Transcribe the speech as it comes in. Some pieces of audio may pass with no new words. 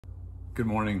Good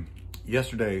morning.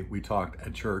 Yesterday we talked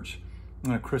at church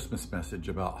on a Christmas message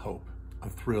about hope, a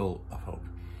thrill of hope.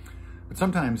 But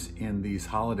sometimes in these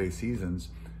holiday seasons,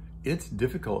 it's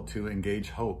difficult to engage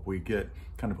hope. We get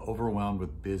kind of overwhelmed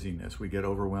with busyness. We get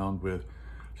overwhelmed with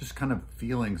just kind of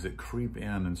feelings that creep in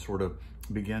and sort of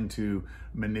begin to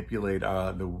manipulate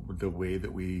the way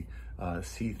that we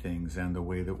see things and the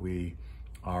way that we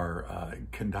are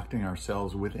conducting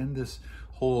ourselves within this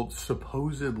whole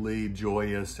supposedly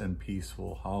joyous and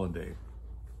peaceful holiday.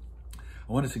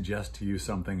 I want to suggest to you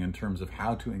something in terms of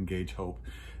how to engage hope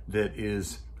that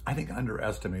is, I think,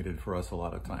 underestimated for us a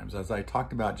lot of times. As I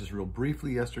talked about just real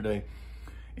briefly yesterday,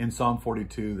 in Psalm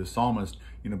 42, the psalmist,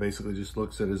 basically just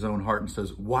looks at his own heart and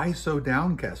says, "Why so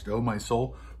downcast, O my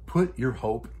soul? Put your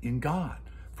hope in God,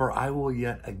 for I will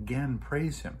yet again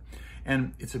praise him."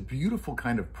 And it's a beautiful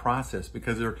kind of process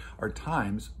because there are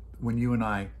times when you and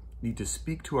I need to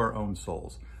speak to our own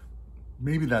souls.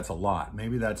 Maybe that's a lot.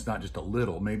 Maybe that's not just a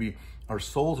little. Maybe our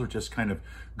souls are just kind of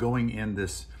going in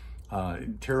this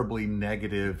terribly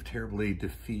negative, terribly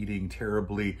defeating,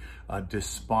 terribly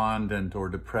despondent or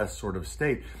depressed sort of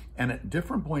state. And at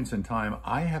different points in time,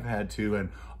 I have had to, and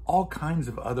all kinds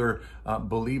of other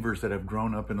believers that have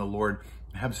grown up in the Lord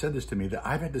have said this to me, that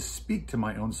I've had to speak to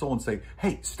my own soul and say,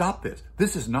 "Hey, stop this.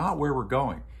 This is not where we're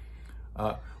going."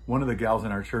 One of the gals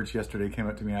in our church yesterday came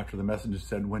up to me after the message and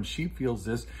said, when she feels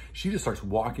this, she just starts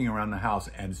walking around the house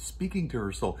and speaking to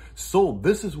her soul. "Soul,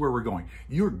 this is where we're going.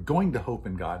 You're going to hope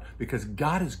in God because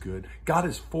God is good. God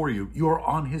is for you. You are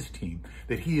on his team,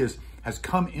 that he has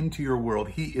come into your world.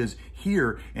 He is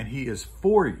here and he is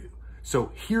for you.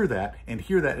 So hear that and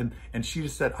hear that." And she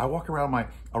just said, I walk around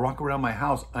my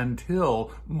house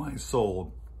until my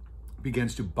soul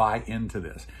begins to buy into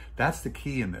this. That's the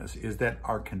key in this, is that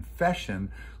our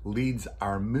confession leads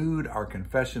our mood, our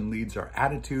confession leads our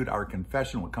attitude, our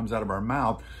confession, what comes out of our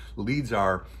mouth, leads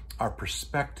our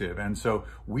perspective. And so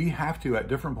we have to, at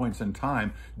different points in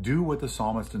time, do what the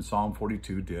psalmist in Psalm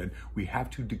 42 did. We have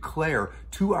to declare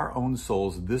to our own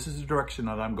souls, this is the direction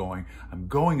that I'm going. I'm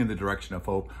going in the direction of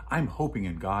hope. I'm hoping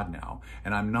in God now,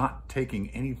 and I'm not taking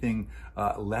anything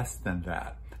less than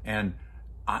that. And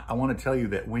I want to tell you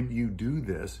that when you do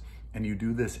this, and you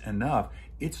do this enough,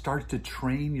 it starts to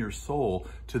train your soul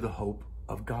to the hope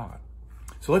of God.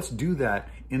 So let's do that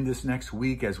in this next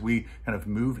week as we kind of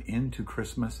move into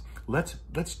Christmas.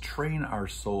 Let's train our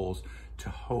souls to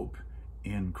hope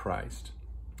in Christ.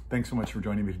 Thanks so much for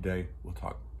joining me today. We'll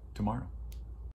talk tomorrow.